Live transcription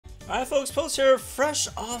Alright folks, Post here, fresh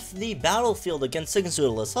off the battlefield against Signature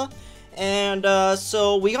Alyssa. And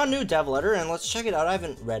so we got a new dev letter, and let's check it out. I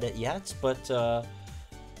haven't read it yet, but I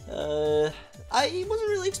wasn't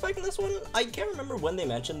really expecting this one. I can't remember when they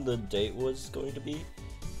mentioned the date was going to be,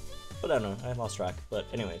 but I don't know, I lost track. But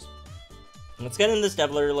anyways, let's get in this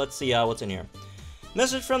dev letter. Let's see what's in here.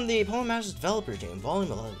 Message from the Pokemon Masters developer team,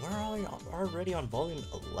 Volume 11. We're already on Volume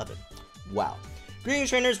 11. Wow.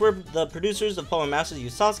 Greetings, trainers. We're the producers of Pokemon Masters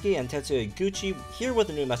Yusaki and Tetsuya Gucci, here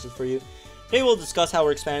with a new message for you. Today we'll discuss how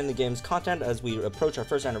we're expanding the game's content as we approach our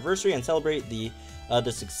first anniversary and celebrate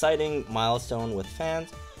this exciting milestone with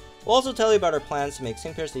fans. We'll also tell you about our plans to make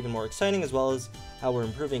Syncpairs even more exciting, as well as how we're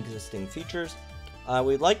improving existing features.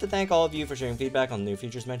 We'd like to thank all of you for sharing feedback on the new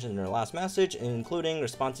features mentioned in our last message, including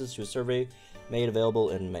responses to a survey made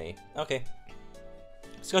available in May. Okay.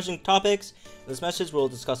 Discussion topics. In this message, we'll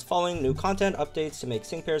discuss following new content updates to make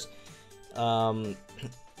Syncpairs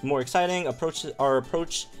more exciting, our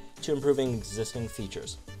approach to improving existing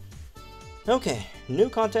features. Okay, new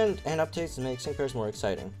content and updates to make Syncpairs more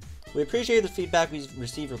exciting. We appreciate the feedback we've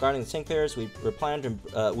received regarding the Syncpairs. We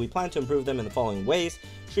plan to improve them in the following ways: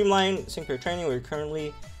 streamline Syncpair training. We're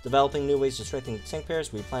currently developing new ways to strengthen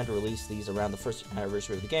Syncpairs. We plan to release these around the first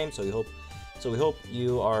anniversary of the game, so we hope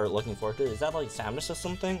you are looking forward to it. Is that like Samus or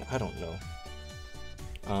something? I don't know.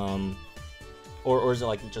 Or is it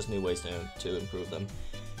like just new ways to improve them?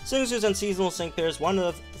 Signatures and seasonal Syncpairs. One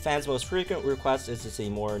of fans' most frequent requests is to see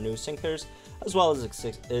more new Syncpairs, as well as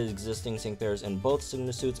existing Syncpairs in both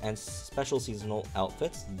Signa suits and special seasonal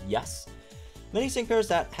outfits. Yes. Many Syncpairs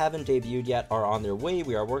that haven't debuted yet are on their way.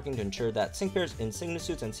 We are working to ensure that Syncpairs in Signa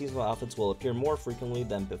suits and seasonal outfits will appear more frequently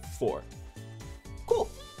than before. Cool.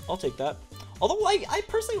 I'll take that. Although I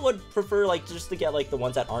personally would prefer like just to get like the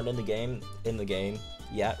ones that aren't in the game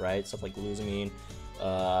yet, right? Stuff like Luzamine,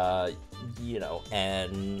 you know,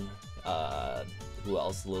 and who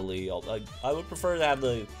else? Lily. I would prefer to have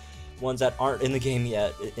the ones that aren't in the game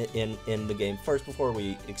yet in the game first before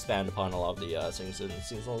we expand upon a lot of the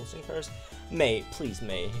seasonal Syncpairs. May, please,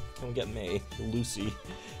 May. Can we get May? Lucy.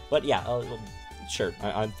 But yeah, sure,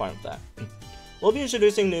 I'm fine with that. We'll be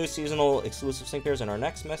introducing new seasonal exclusive Syncpairs in our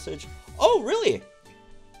next message. Oh, really?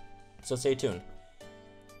 So stay tuned.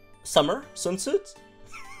 Summer swimsuits?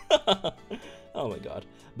 Oh my god.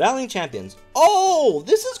 Battling champions. Oh,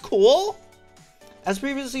 this is cool! As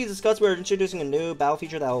previously discussed, we're introducing a new battle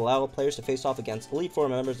feature that will allow players to face off against Elite Four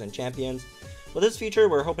members and champions. With this feature,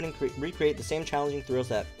 we're hoping to recreate the same challenging thrills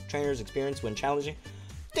that trainers experience when challenging.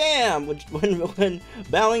 Damn! When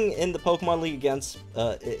battling in the Pokemon League against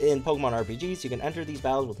in Pokemon RPGs, you can enter these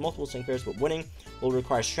battles with multiple Syncpairs, but winning will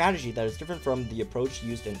require strategy that is different from the approach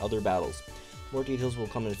used in other battles. More details will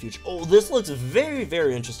come in the future. Oh, this looks very,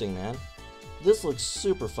 very interesting, man. This looks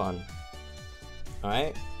super fun.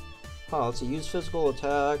 Alright. Let's see. Use physical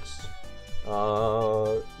attacks.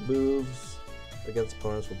 Moves against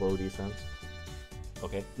opponents with low defense.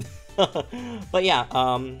 Okay. But yeah,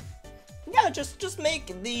 yeah, just make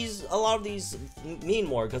a lot of these mean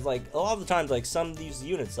more, because like a lot of the times, like some of these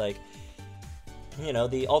units, like, you know,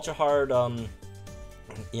 the ultra hard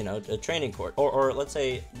you know, a training course, or let's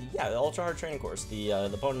say, yeah, the ultra hard training course, the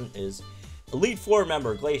opponent is Elite Four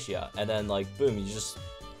member Glacia, and then like boom, you just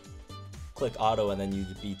click auto and then you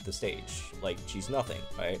beat the stage like she's nothing,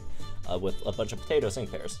 right? With a bunch of potato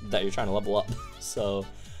Syncpairs that you're trying to level up. So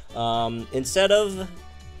instead of,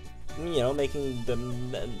 you know, making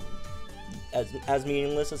them as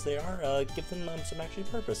meaningless as they are, give them some actual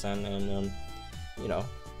purpose and you know,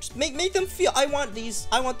 just make them feel. I want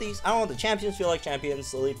the champions to feel like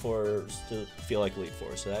champions, the Elite Fours to feel like Elite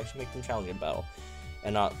Fours, so actually make them challenging in battle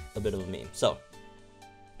and not a bit of a meme. So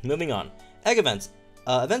moving on, egg events.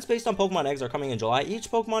 Events based on Pokemon eggs are coming in July. Each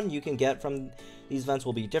Pokemon you can get from these events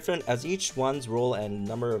will be different, as each one's role and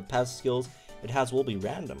number of passive skills it has will be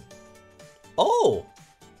random. Oh,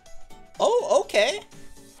 okay,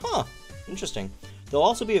 huh, interesting. There'll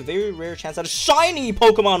also be a very rare chance that a shiny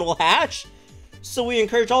Pokemon will hatch, so we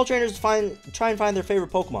encourage all trainers to try and find their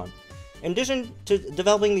favorite Pokemon. In addition to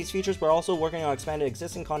developing these features, we're also working on expanding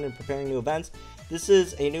existing content and preparing new events. There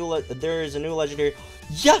is a new legendary.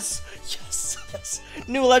 Yes,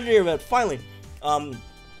 new legendary event finally.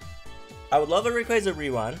 I would love a Rayquaza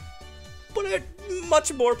rerun, but I'd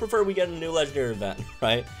much more prefer we get a new legendary event,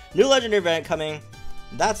 right? New legendary event coming.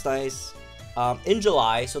 That's nice. In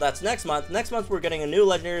July, so that's next month. Next month we're getting a new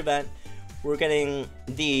legendary event. We're getting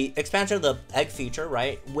the expansion of the egg feature,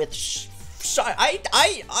 right? With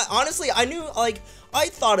I honestly, I knew, like, I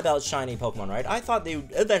thought about shiny Pokemon, right? I thought they would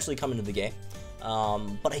eventually come into the game.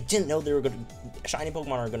 But I didn't know they were shiny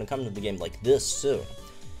Pokemon are gonna come into the game like this soon.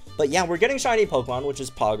 But yeah, we're getting shiny Pokemon, which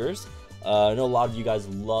is Poggers. I know a lot of you guys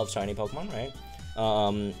love shiny Pokemon,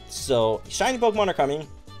 right? So shiny Pokemon are coming.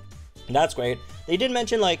 That's great. They did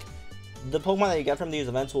mention like the Pokemon that you get from these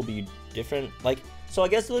events will be different. Like, so I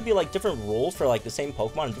guess it would be like different rules for like the same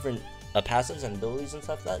Pokemon and different passives and abilities and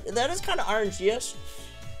stuff. That is kind of RNG-ish.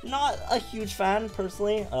 Not a huge fan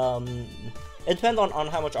personally. It depends on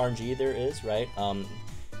how much RNG there is, right?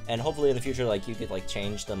 And hopefully in the future, like, you could like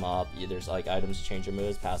change them up. There's like items to change your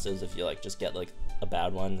moves, passives. If you like just get like a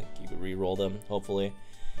bad one, like, you could re-roll them, hopefully.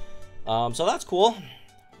 So that's cool.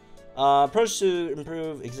 Approach to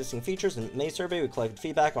improve existing features. In May survey, we collected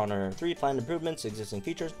feedback on our 3 planned improvements to existing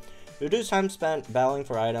features. Reduce time spent battling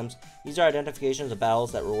for items. Easier identifications of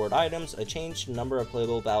battles that reward items. A change to number of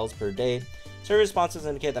playable battles per day. Survey responses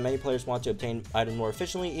indicate that many players want to obtain items more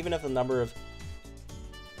efficiently, even if the number of...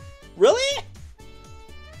 Really?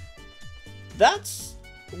 That's...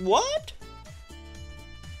 What?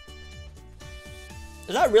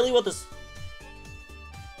 Is that really what this...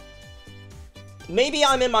 Maybe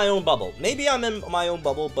I'm in my own bubble. Maybe I'm in my own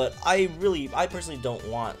bubble, but I personally don't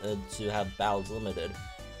want to have battles limited.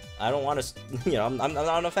 I don't want to, you know, I'm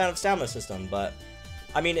not a fan of stamina system, but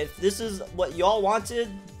I mean, if this is what y'all wanted,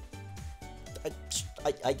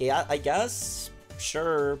 I guess,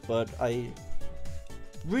 sure, but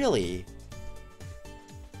really,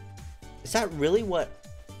 is that really what?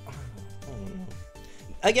 I don't know.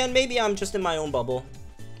 Again, maybe I'm just in my own bubble,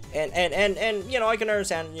 and you know, I can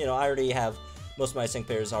understand. You know, I already have most of my sync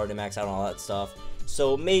players already maxed out on all that stuff,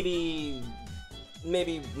 so maybe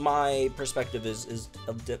my perspective is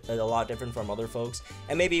a lot different from other folks,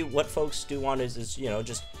 and maybe what folks do want is you know,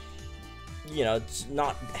 just, you know,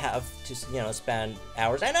 not have to, you know, spend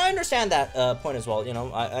hours. And I understand that point as well. You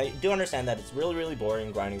know, I do understand that it's really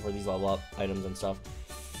boring grinding for these level up items and stuff,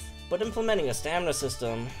 but implementing a stamina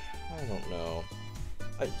system, I don't know.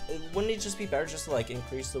 Wouldn't it just be better just to like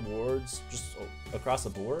increase the rewards just across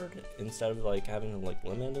the board instead of like having to like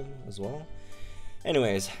limit them as well?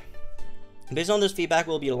 Anyways, based on this feedback,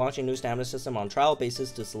 we'll be launching a new stamina system on trial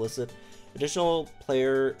basis to solicit additional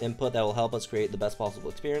player input that will help us create the best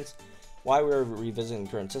possible experience. Why we're revisiting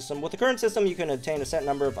the current system. With the current system, you can obtain a set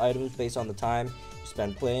number of items based on the time you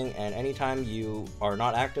spend playing, and anytime you are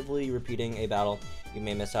not actively repeating a battle, you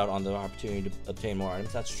may miss out on the opportunity to obtain more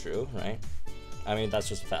items. That's true, right? I mean, that's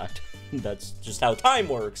just a fact. That's just how time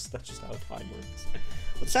works. That's just how time works.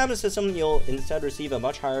 With the stamina system, you'll instead receive a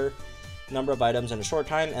much higher number of items in a short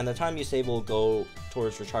time, and the time you save will go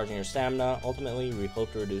towards recharging your stamina. Ultimately, we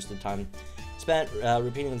hope to reduce the time spent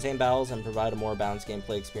repeating the same battles and provide a more balanced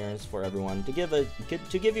gameplay experience for everyone. To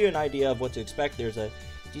give you an idea of what to expect, there's a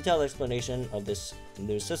detailed explanation of this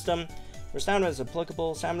new system. Where stamina is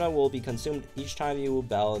applicable, stamina will be consumed each time you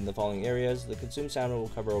battle in the following areas. The consumed stamina will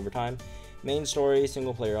cover over time. Main story,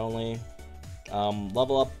 single player only.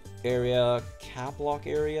 Level up area, cap lock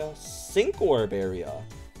area, sync orb area.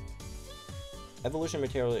 Evolution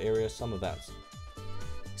material area, some events.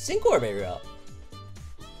 Sync orb area.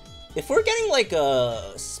 If we're getting like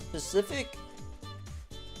a specific...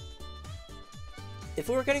 If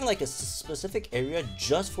we were getting like a specific area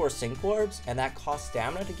just for sync orbs and that costs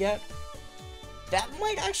stamina to get, that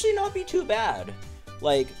might actually not be too bad.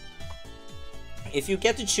 Like, if you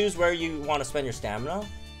get to choose where you want to spend your stamina,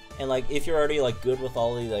 and like if you're already like good with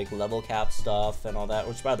all the like level cap stuff and all that,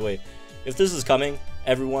 which by the way, if this is coming,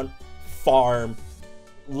 everyone farm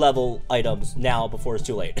level items now before it's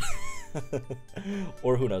too late.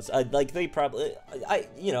 Or who knows, like they probably,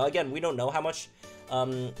 you know, again, we don't know how much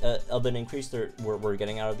of an increase we're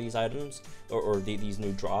getting out of these items or these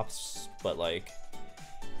new drops, but like,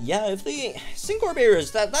 yeah, if the sync orb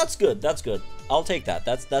areas, that's good, I'll take that.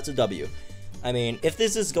 That's a W. I mean, if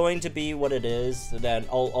this is going to be what it is, then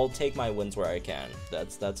I'll take my wins where I can.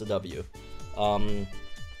 That's a W.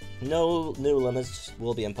 No new limits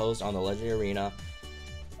will be imposed on the Legendary Arena.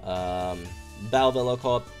 Battle Villa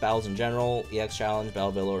co-op battles in general, EX Challenge,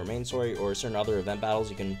 Battle Villa or main story, or certain other event battles,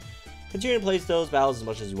 you can continue to place those battles as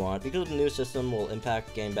much as you want. Because the new system will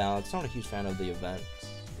impact game balance, not a huge fan of the events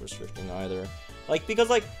restricting either. Like, because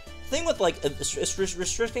like, thing with like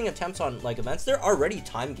restricting attempts on like events, they're already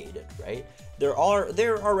time gated, right? They're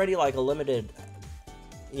already like a limited,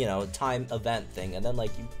 you know, time event thing, and then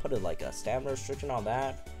like you put it like a stamina restriction on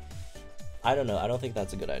that. I don't know. I don't think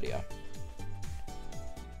that's a good idea.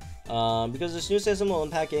 Because this new system will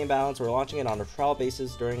impact game balance, we're launching it on a trial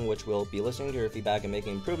basis during which we'll be listening to your feedback and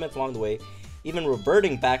making improvements along the way, even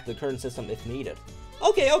reverting back to the current system if needed.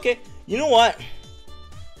 Okay. You know what?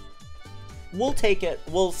 We'll take it.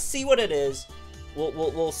 We'll see what it is.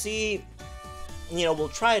 We'll see. You know, we'll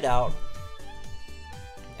try it out.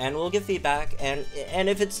 and we'll give feedback, and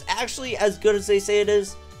if it's actually as good as they say it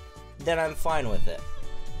is, then I'm fine with it.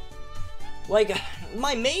 Like,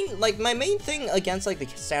 my main thing against, like, the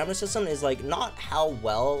stamina system is, like, not how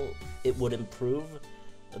well it would improve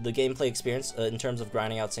the gameplay experience in terms of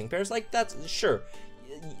grinding out sync pairs. Like, that's, sure,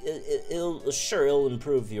 it'll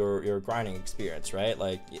improve your grinding experience, right?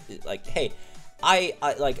 Like, hey, I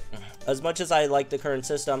like, as much as I like the current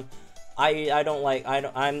system,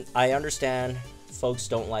 I understand folks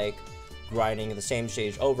don't like grinding the same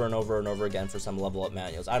stage over and over and over again for some level up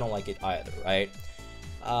manuals. I don't like it either, right?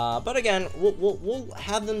 But again, we'll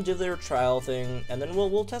have them do their trial thing, and then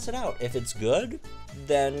we'll test it out. If it's good,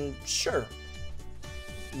 then sure,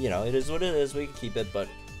 you know, it is what it is. We can keep it, but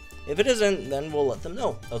if it isn't, then we'll let them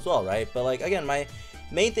know as well, right? But like, again, my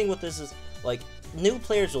main thing with this is, like, new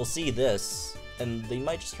players will see this and they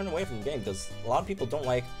might just turn away from the game because a lot of people don't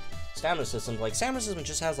like stamina systems. Like, stamina system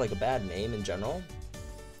just has like a bad name in general,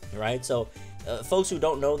 right? So folks who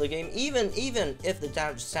don't know the game, even if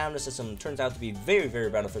the stamina system turns out to be very, very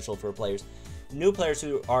beneficial for players, new players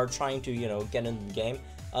who are trying to, you know, get into the game,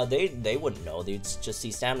 they wouldn't know. They'd just see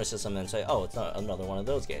stamina system and say, oh, it's not another one of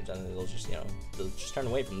those games, and they'll just, you know, they'll just turn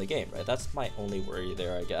away from the game, right? That's my only worry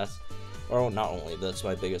there, I guess. Or not only, that's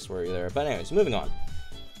my biggest worry there. But anyways, moving on.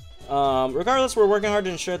 Regardless, we're working hard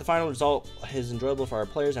to ensure the final result is enjoyable for our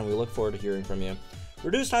players, and we look forward to hearing from you.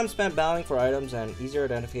 Reduced time spent battling for items and easier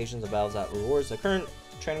identifications of battles that rewards. The current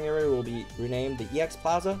training area will be renamed the EX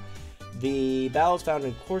Plaza. The battles found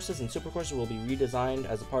in courses and super courses will be redesigned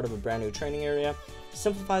as a part of a brand new training area.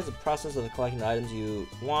 Simplifies the process of collecting the items you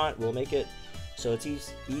want. We'll make it so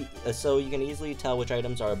it's so you can easily tell which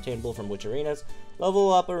items are obtainable from which arenas.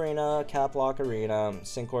 Level Up Arena, Cap Lock Arena,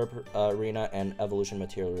 Syncorp Arena, and Evolution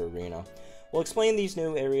Material Arena. We'll explain these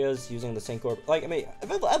new areas using the Syncorp. Like, I mean,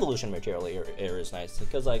 Evolution Material area is nice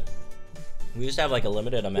because, like, we used to have like a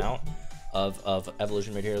limited amount of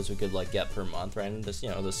evolution materials we could like get per month, right? And this, you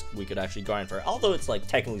know, this we could actually grind for. Although it's like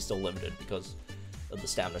technically still limited because of the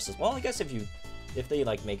stamina system. Well, I guess if they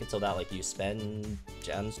like make it so that like you spend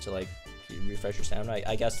gems to like refresh your stamina,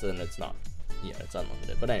 I guess then it's not. Yeah, it's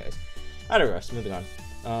unlimited. But anyways. I digress, moving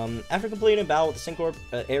on. After completing a battle with the Syncorp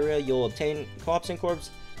area, you'll obtain co-op Syncorps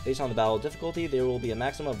based on the battle difficulty. There will be a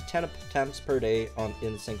maximum of 10 attempts per day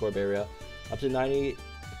in the Syncorp area. Up to 90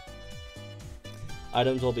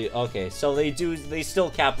 items will be... Okay, so they still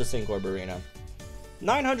cap the Syncorp arena.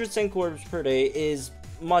 900 Syncorps per day is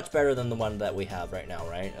much better than the one that we have right now,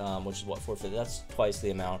 right? Which is what, 450? That's twice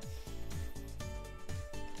the amount.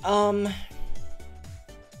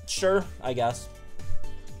 Sure, I guess.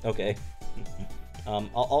 Okay.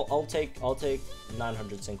 I'll take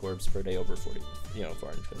 900 Syncorps per day over 40, you know,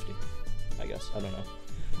 450, I guess. I don't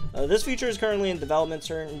know. This feature is currently in development.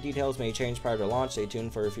 Certain details may change prior to launch. Stay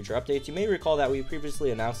tuned for future updates. You may recall that we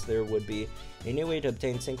previously announced there would be a new way to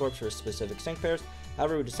obtain Syncorps for specific sync pairs.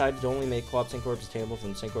 However, we decided to only make co-op Syncorps attainable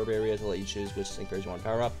from the Syncorp area to let you choose which sync pairs you want to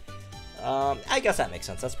power up. I guess that makes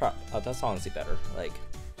sense. That's honestly better. Like,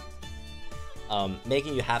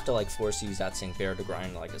 making you have to like force to use that sync pair to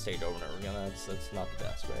grind like a stage over and over again, that's not the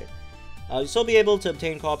best, right? You'll still be able to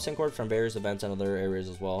obtain co-op Syncorps from various events and other areas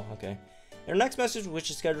as well. Okay. In our next message, which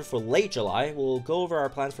is scheduled for late July, we'll go over our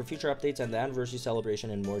plans for future updates and the anniversary celebration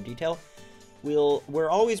in more detail. We're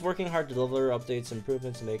always working hard to deliver updates and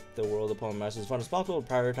improvements to make the world of Opponent Masters as fun as possible. We'll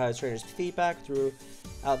prioritize trainers' feedback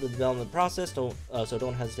throughout the development process. So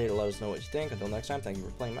don't hesitate to let us know what you think. Until next time, thank you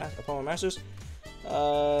for playing Opponent Masters. Yu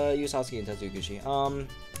Sasuke and Tetsuya Gucci.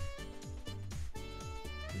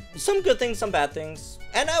 Some good things, some bad things.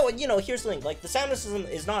 And you know, here's the thing, like the stamina system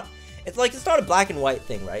is not, it's not a black and white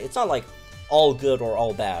thing, right? It's not like all good or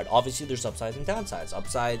all bad. Obviously there's upsides and downsides.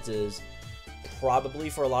 Upsides is probably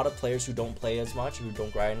for a lot of players who don't play as much, who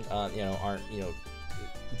don't grind, you know, aren't, you know,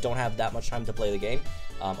 don't have that much time to play the game.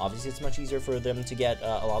 Obviously it's much easier for them to get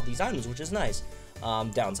a lot of these items, which is nice.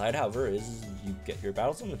 Downside, however, is you get your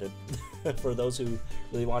battles limited. For those who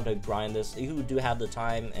really want to grind this, who do have the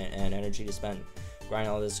time and energy to spend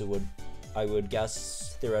grinding all this, who would, I would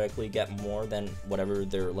guess, theoretically get more than whatever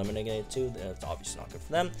they're limiting it to. That's obviously not good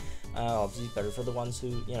for them. Obviously better for the ones who,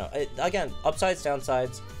 you know, again, upsides,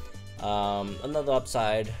 downsides. Another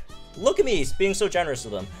upside, look at me being so generous to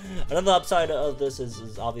them. Another upside of this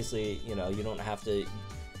is obviously, you know, you don't have to,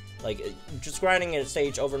 like, just grinding a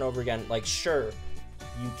stage over and over again. Like, sure,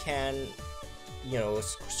 you can, you know,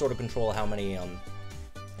 sort of control how many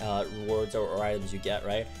rewards or items you get,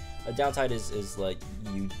 right? A downside is like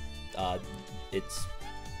you, it's,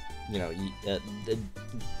 you know,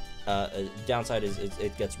 a downside is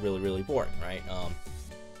it gets really boring, right?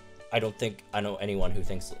 I don't think I know anyone who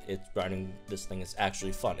thinks grinding this thing is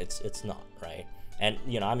actually fun. It's not, right? And,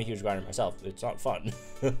 you know, I'm a huge grinder myself. It's not fun.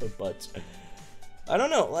 But I don't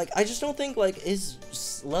know. Like, I just don't think, like,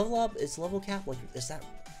 is level up, is level cap, like, is that...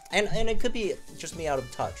 And it could be just me out of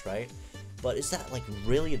touch, right? But is that, like,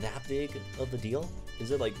 really that big of a deal?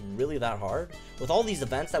 Is it, like, really that hard? With all these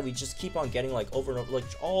events that we just keep on getting, like, over and over, like,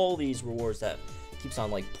 all these rewards that keeps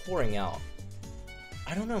on, like, pouring out.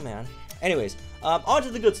 I don't know, man. Anyways, on to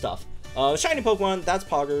the good stuff. Shiny Pokemon, that's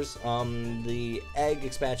Poggers. The Egg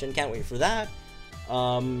expansion, can't wait for that.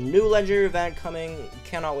 New Legendary event coming,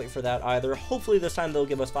 cannot wait for that either. Hopefully this time they'll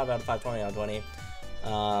give us 5 out of 5, 20 out of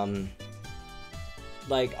 20.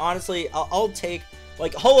 Like, honestly, I'll take,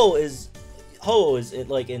 like, Ho-Oh is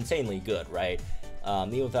like insanely good, right?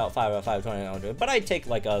 Even without 5 out of 5, 20 out of 20. But I'd take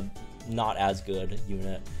like a not as good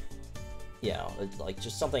unit. You know, like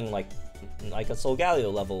just something like a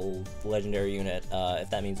Solgaleo level legendary unit, if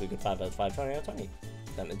that means we can 5 out of 5, 20 out of 20.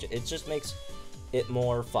 It just makes it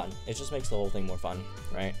more fun. It just makes the whole thing more fun,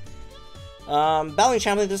 right? Battling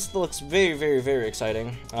Champion, this looks very, very, very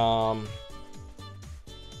exciting.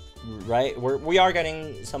 Right, we are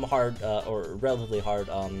getting some hard, or relatively hard,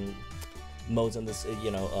 modes in this,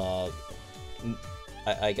 you know,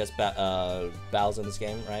 I guess, battles in this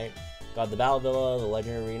game, right? Got the Battle Villa, the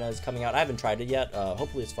Legendary Arena is coming out. I haven't tried it yet.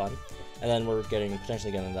 Hopefully it's fun. And then we're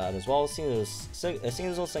potentially getting that as well. Seeing those Sync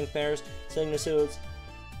Pairs, Signa Suits,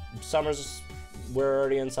 Summer's, we're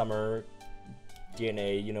already in summer.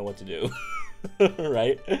 DNA, you know what to do,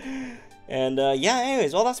 right? And yeah,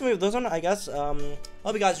 anyways, well, that's those one, I guess.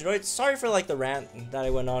 Hope you guys enjoyed. Sorry for like the rant that I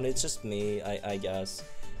went on. It's just me, I guess.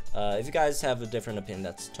 If you guys have a different opinion,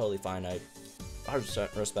 that's totally fine. I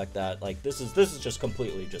 100% respect that. Like, this is just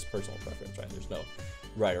completely just personal preference, right? There's no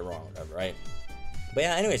right or wrong, whatever, right? But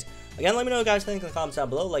yeah, anyways, again, let me know what you guys think in the comments down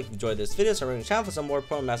below. Like, if you enjoyed this video, subscribe to the channel for some more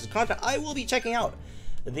Pokemon Masters content. I will be checking out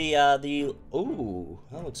the ooh,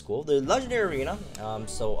 that looks cool, the Legendary Arena.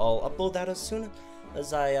 So I'll upload that as soon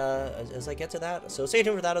as I get to that. So stay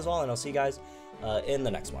tuned for that as well, and I'll see you guys in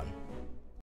the next one.